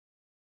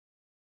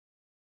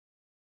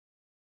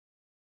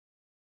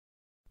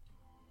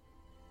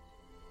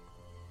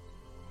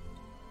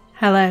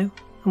Hello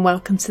and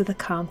welcome to the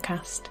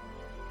Calmcast,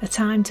 a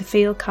time to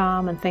feel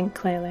calm and think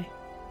clearly.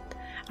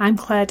 I'm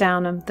Claire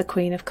Downham, the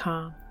Queen of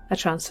Calm, a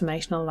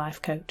transformational life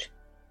coach.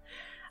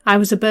 I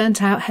was a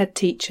burnt-out head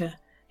teacher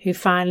who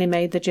finally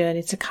made the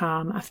journey to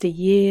calm after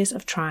years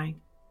of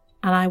trying,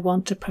 and I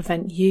want to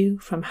prevent you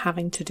from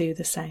having to do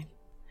the same.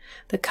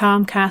 The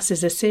Calmcast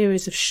is a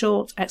series of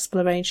short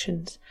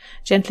explorations,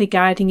 gently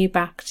guiding you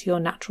back to your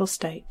natural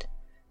state,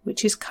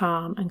 which is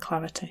calm and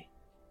clarity.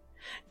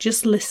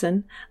 Just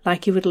listen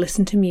like you would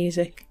listen to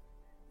music,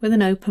 with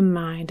an open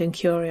mind and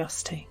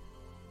curiosity.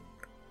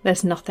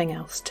 There's nothing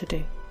else to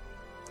do.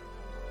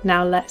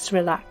 Now let's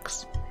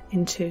relax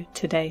into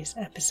today's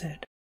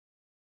episode.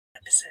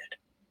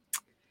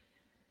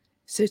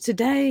 So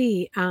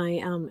today I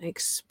am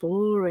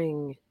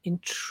exploring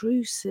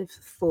intrusive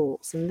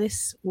thoughts, and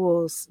this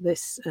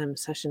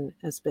session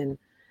has been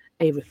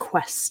a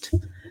request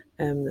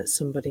that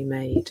somebody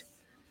made.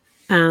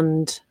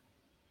 And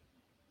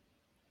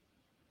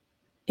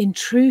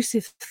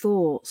intrusive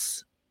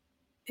thoughts,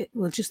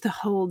 the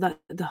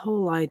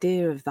whole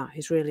idea of that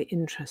is really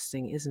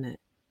interesting, isn't it?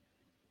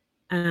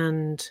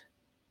 And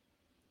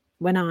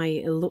when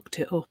I looked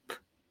it up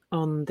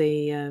on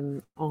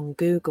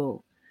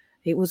Google,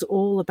 it was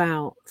all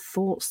about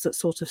thoughts that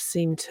sort of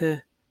seem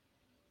to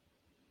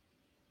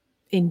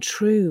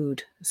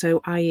intrude,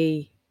 so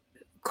i.e.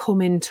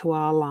 come into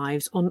our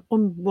lives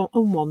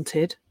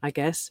unwanted, I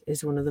guess,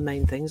 is one of the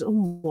main things.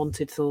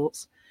 Unwanted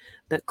thoughts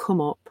that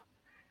come up,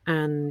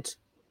 and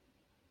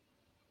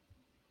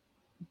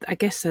I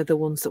guess they're the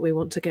ones that we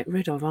want to get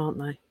rid of, aren't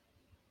they?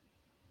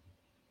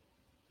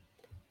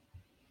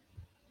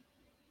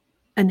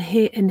 And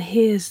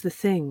here's the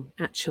thing,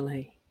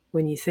 actually,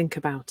 when you think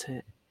about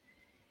it.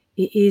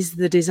 It is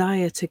the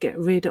desire to get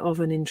rid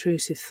of an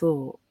intrusive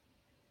thought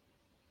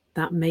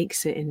that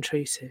makes it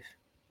intrusive.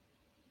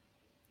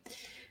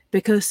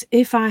 Because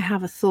if I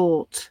have a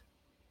thought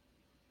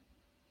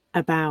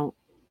about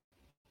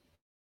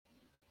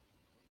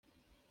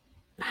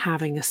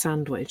having a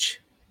sandwich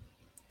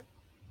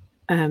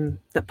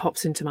that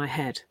pops into my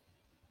head,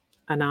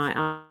 and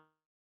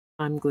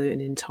I'm gluten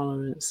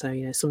intolerant,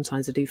 so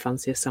sometimes I do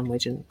fancy a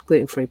sandwich, and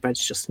gluten-free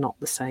bread's just not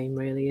the same,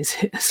 really, is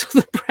it, as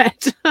other bread?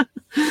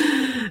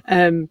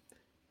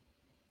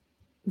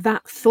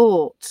 That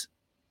thought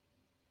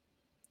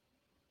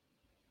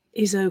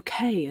is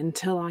okay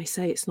until I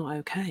say it's not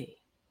okay.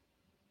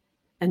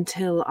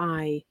 Until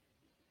I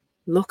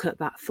look at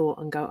that thought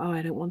and go, oh,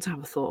 I don't want to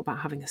have a thought about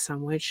having a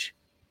sandwich.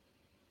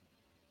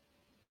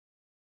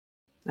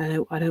 I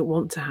don't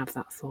want to have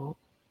that thought.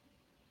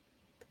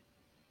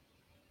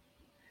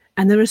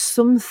 And there are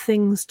some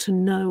things to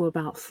know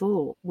about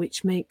thought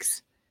which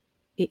makes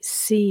it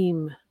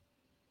seem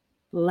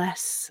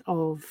less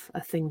of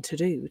a thing to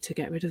do to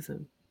get rid of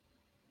them.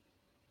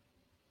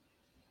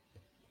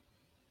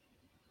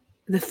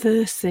 The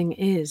first thing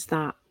is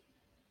that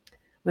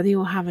whether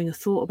you're having a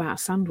thought about a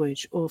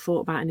sandwich or a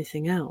thought about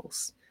anything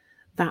else,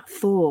 that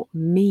thought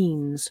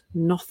means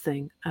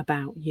nothing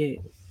about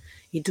you.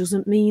 It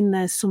doesn't mean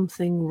there's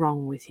something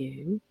wrong with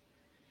you.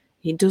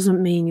 It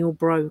doesn't mean you're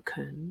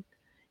broken.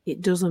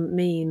 It doesn't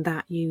mean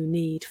that you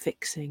need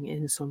fixing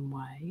in some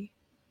way.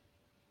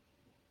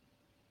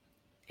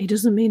 It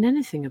doesn't mean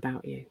anything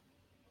about you.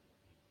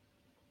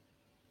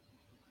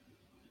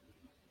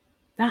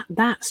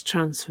 That's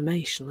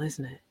transformational,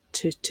 isn't it?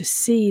 To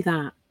see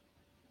that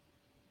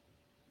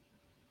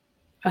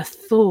a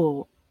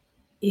thought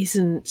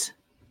isn't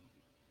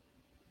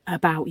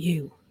about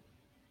you.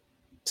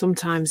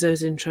 Sometimes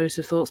those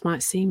intrusive thoughts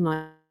might seem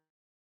like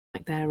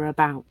they're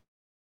about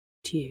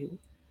you.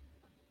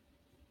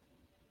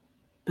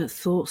 But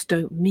thoughts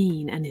don't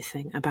mean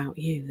anything about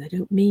you. They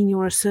don't mean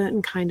you're a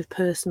certain kind of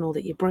person, or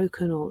that you're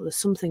broken, or there's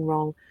something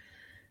wrong.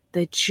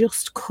 They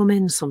just come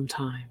in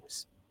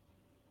sometimes.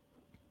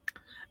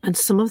 And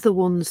some of the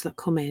ones that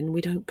come in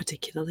we don't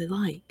particularly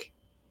like.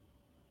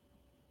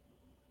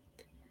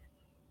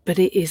 But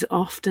it is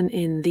often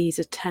in these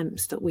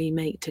attempts that we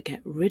make to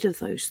get rid of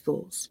those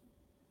thoughts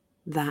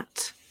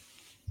that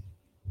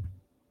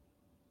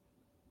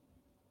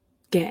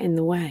get in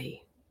the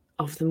way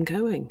of them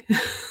going.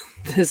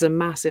 There's a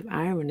massive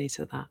irony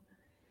to that.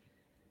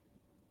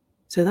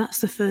 So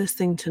that's the first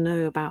thing to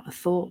know about a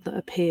thought that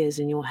appears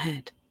in your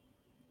head.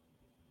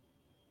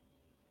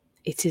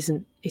 It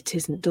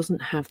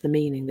doesn't have the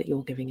meaning that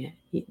you're giving it.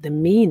 The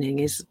meaning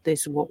is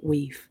what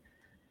we've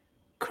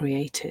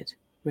created,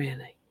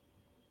 really,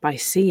 by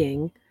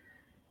seeing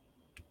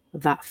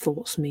that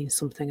thoughts mean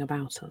something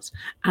about us,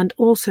 and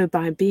also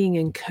by being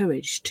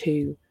encouraged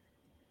to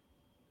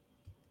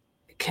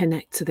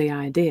connect to the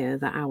idea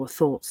that our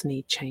thoughts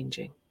need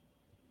changing,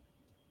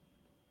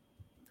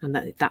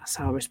 and that's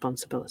our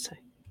responsibility.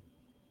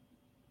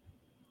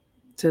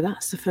 So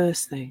that's the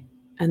first thing.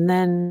 And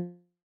then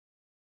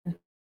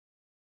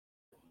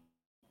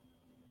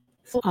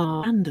thoughts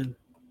are random.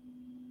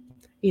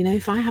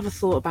 If I have a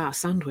thought about a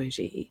sandwich,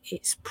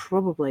 it's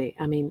probably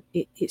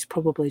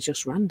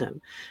just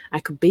random. I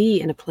could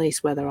be in a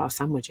place where there are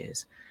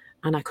sandwiches,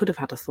 and I could have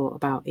had a thought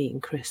about eating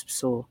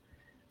crisps or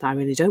that I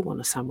really don't want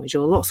a sandwich,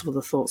 or lots of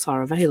other thoughts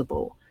are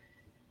available,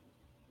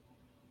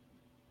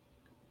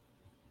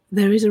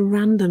 there is a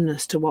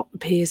randomness to what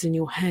appears in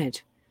your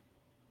head.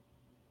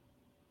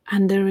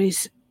 And there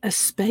is a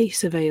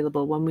space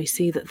available when we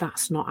see that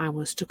that's not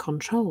ours to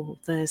control.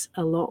 There's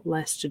a lot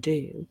less to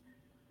do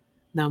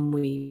than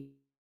we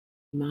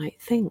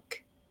might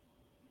think.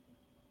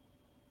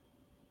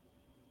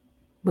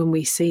 When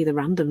we see the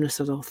randomness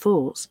of our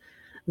thoughts,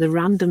 the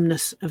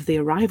randomness of the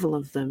arrival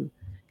of them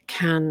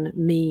can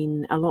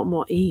mean a lot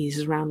more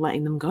ease around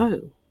letting them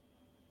go.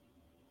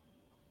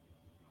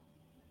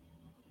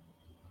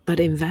 But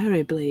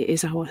invariably, it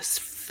is our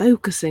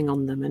focusing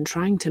on them and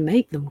trying to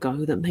make them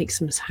go that makes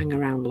them hang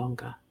around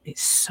longer.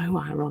 It's so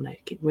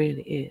ironic, it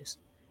really is.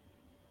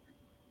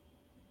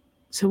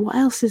 So what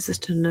else is there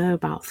to know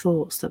about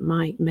thoughts that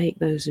might make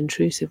those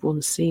intrusive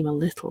ones seem a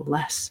little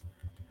less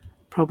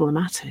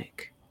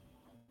problematic?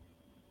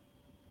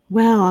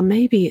 Well,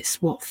 maybe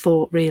it's what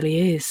thought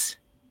really is.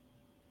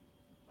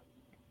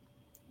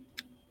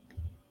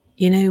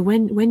 You know,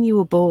 when you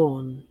were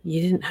born,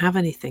 you didn't have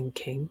any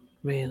thinking,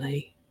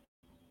 really.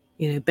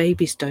 You know,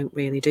 babies don't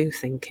really do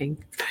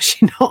thinking,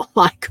 especially not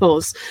like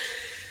us.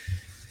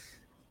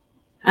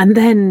 And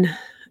then,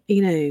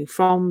 you know,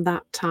 from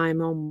that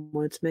time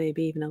onwards,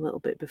 maybe even a little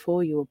bit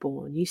before you were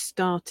born, you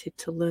started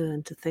to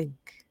learn to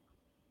think.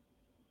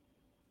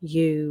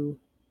 You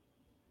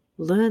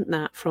learnt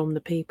that from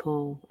the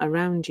people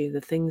around you,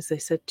 the things they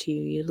said to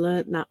you. You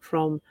learnt that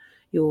from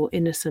your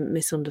innocent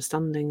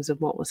misunderstandings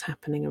of what was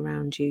happening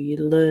around you. You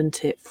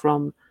learnt it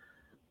from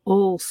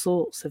all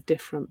sorts of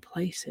different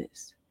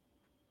places.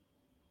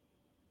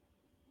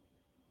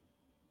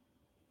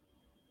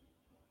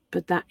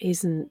 But that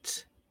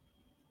isn't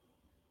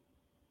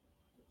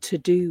to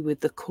do with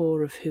the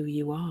core of who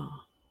you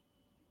are.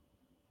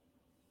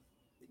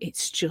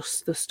 It's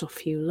just the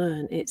stuff you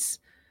learn. It's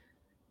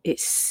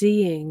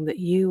seeing that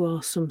you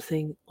are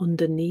something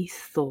underneath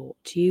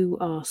thought. You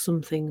are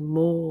something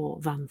more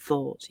than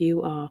thought.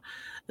 You are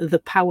the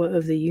power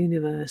of the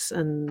universe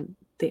and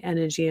the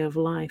energy of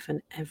life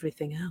and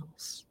everything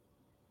else.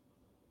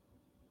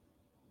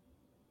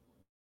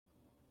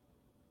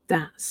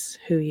 That's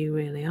who you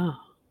really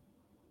are.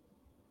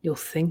 Your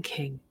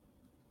thinking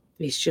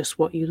is just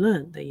what you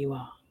learned that you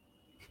are.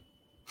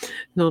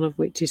 None of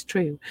which is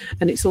true.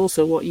 And it's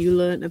also what you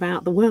learn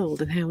about the world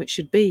and how it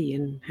should be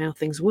and how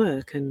things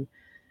work and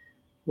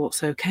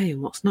what's okay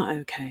and what's not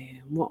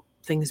okay and what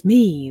things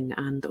mean,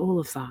 and all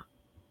of that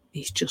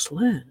is just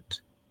learned.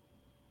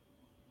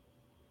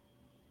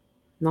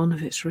 None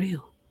of it's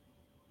real.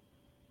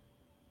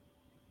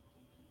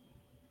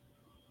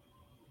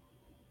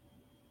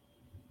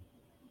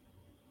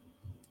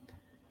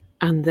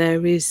 And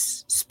there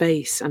is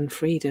space and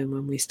freedom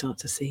when we start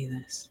to see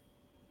this.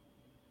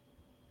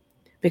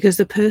 Because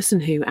the person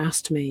who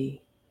asked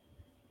me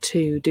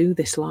to do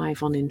this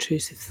live on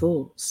Intrusive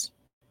Thoughts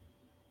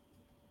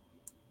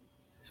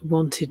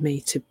wanted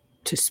me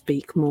to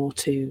speak more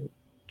to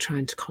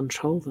trying to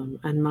control them.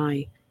 And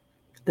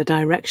the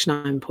direction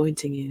I'm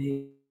pointing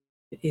in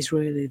is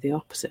really the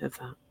opposite of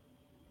that.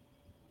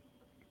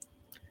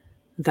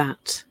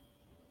 That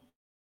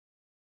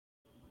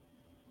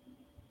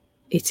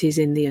it is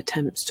in the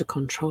attempts to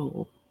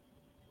control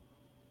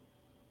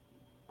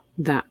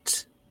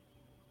that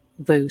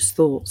those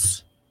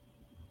thoughts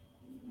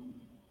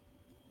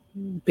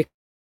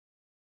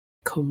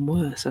become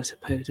worse, I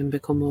suppose, and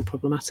become more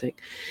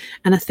problematic.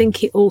 And I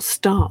think it all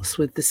starts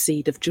with the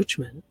seed of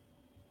judgment.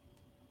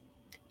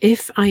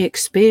 If I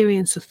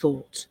experience a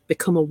thought,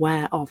 become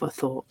aware of a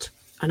thought,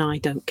 and I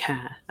don't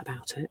care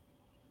about it,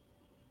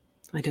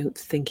 I don't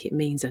think it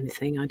means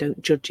anything, I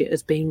don't judge it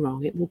as being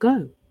wrong, it will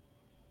go.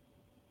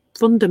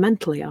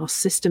 Fundamentally, our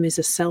system is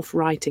a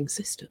self-righting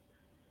system.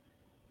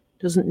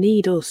 It doesn't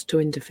need us to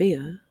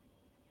interfere.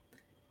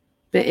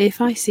 But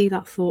if I see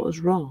that thought as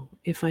wrong,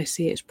 if I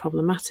see it's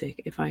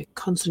problematic, if I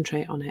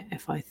concentrate on it,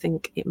 if I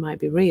think it might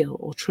be real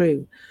or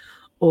true,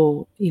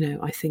 or, you know,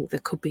 I think there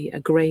could be a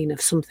grain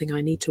of something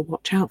I need to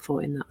watch out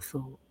for in that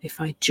thought,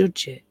 if I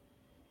judge it,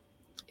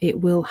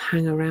 it will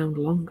hang around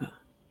longer.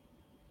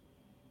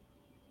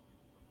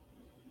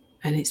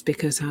 And it's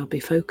because I'll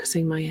be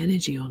focusing my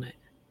energy on it.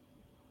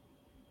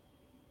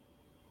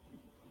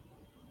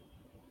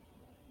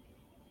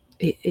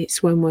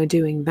 It's when we're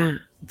doing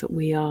that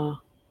we are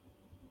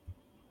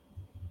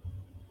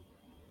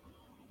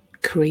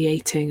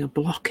creating a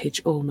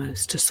blockage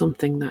almost to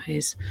something that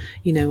is,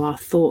 you know, our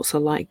thoughts are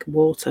like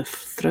water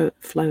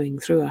flowing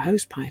through a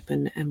hose pipe,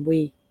 and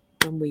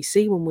when we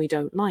see one we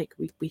don't like,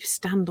 we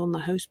stand on the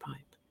hose pipe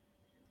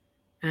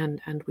and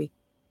we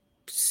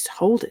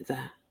hold it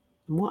there.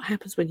 And what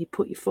happens when you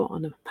put your foot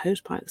on a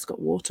hose pipe that's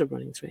got water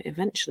running through it?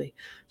 Eventually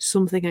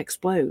something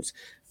explodes.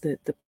 The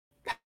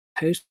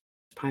hose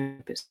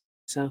pipe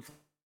itself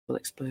will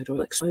explode, or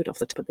it'll explode off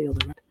the tip of the other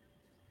end.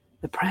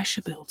 The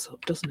pressure builds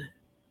up, doesn't it?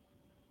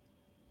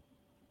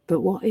 But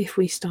what if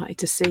we started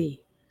to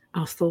see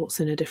our thoughts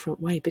in a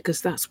different way?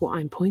 Because that's what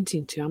I'm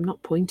pointing to. I'm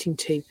not pointing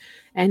to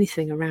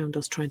anything around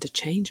us trying to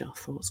change our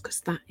thoughts,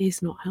 because that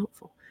is not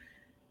helpful.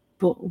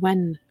 But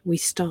when we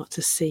start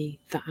to see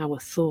that our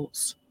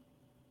thoughts,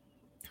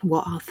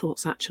 what our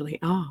thoughts actually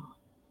are,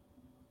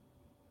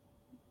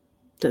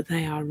 that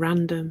they are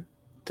random,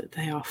 that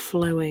they are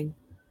flowing,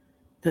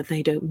 that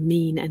they don't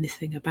mean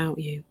anything about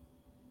you,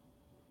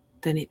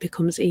 then it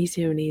becomes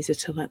easier and easier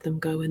to let them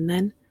go, and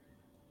then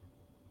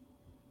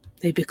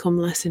they become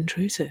less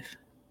intrusive.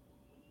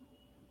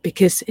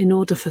 Because in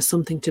order for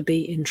something to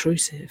be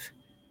intrusive,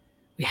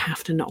 we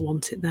have to not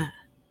want it there.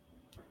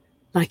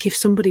 Like if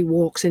somebody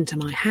walks into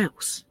my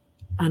house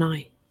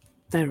and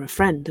they're a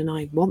friend and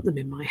I want them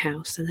in my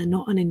house, then they're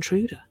not an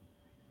intruder.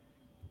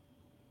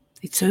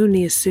 It's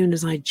only as soon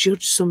as I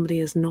judge somebody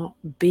as not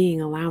being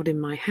allowed in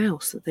my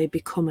house that they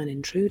become an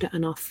intruder,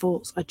 and our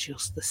thoughts are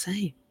just the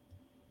same.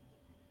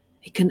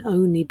 It can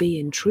only be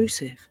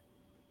intrusive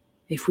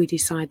if we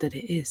decide that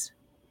it is.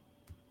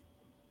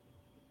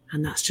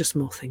 And that's just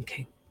more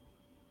thinking.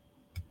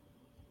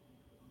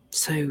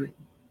 So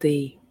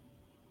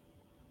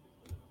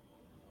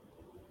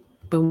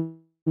when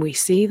we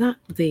see that,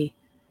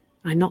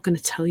 I'm not going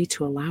to tell you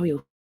to allow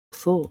your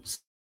thoughts,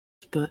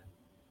 but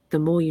the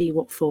more you see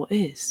what thought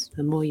is,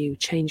 the more you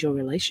change your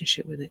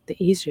relationship with it, the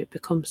easier it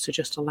becomes to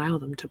just allow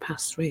them to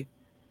pass through,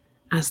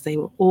 as they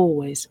were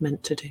always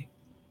meant to do,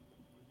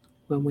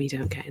 when we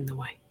don't get in the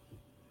way.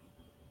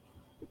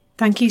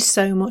 Thank you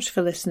so much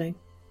for listening.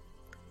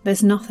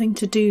 There's nothing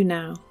to do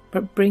now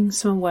but bring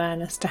some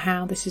awareness to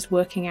how this is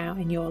working out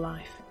in your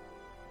life.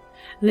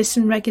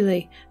 Listen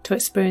regularly to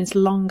experience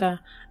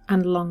longer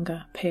and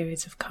longer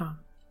periods of calm.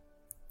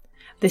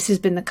 This has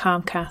been the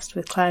Calmcast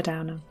with Claire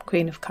Downham,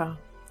 Queen of Calm.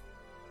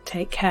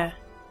 Take care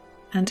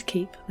and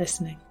keep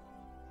listening.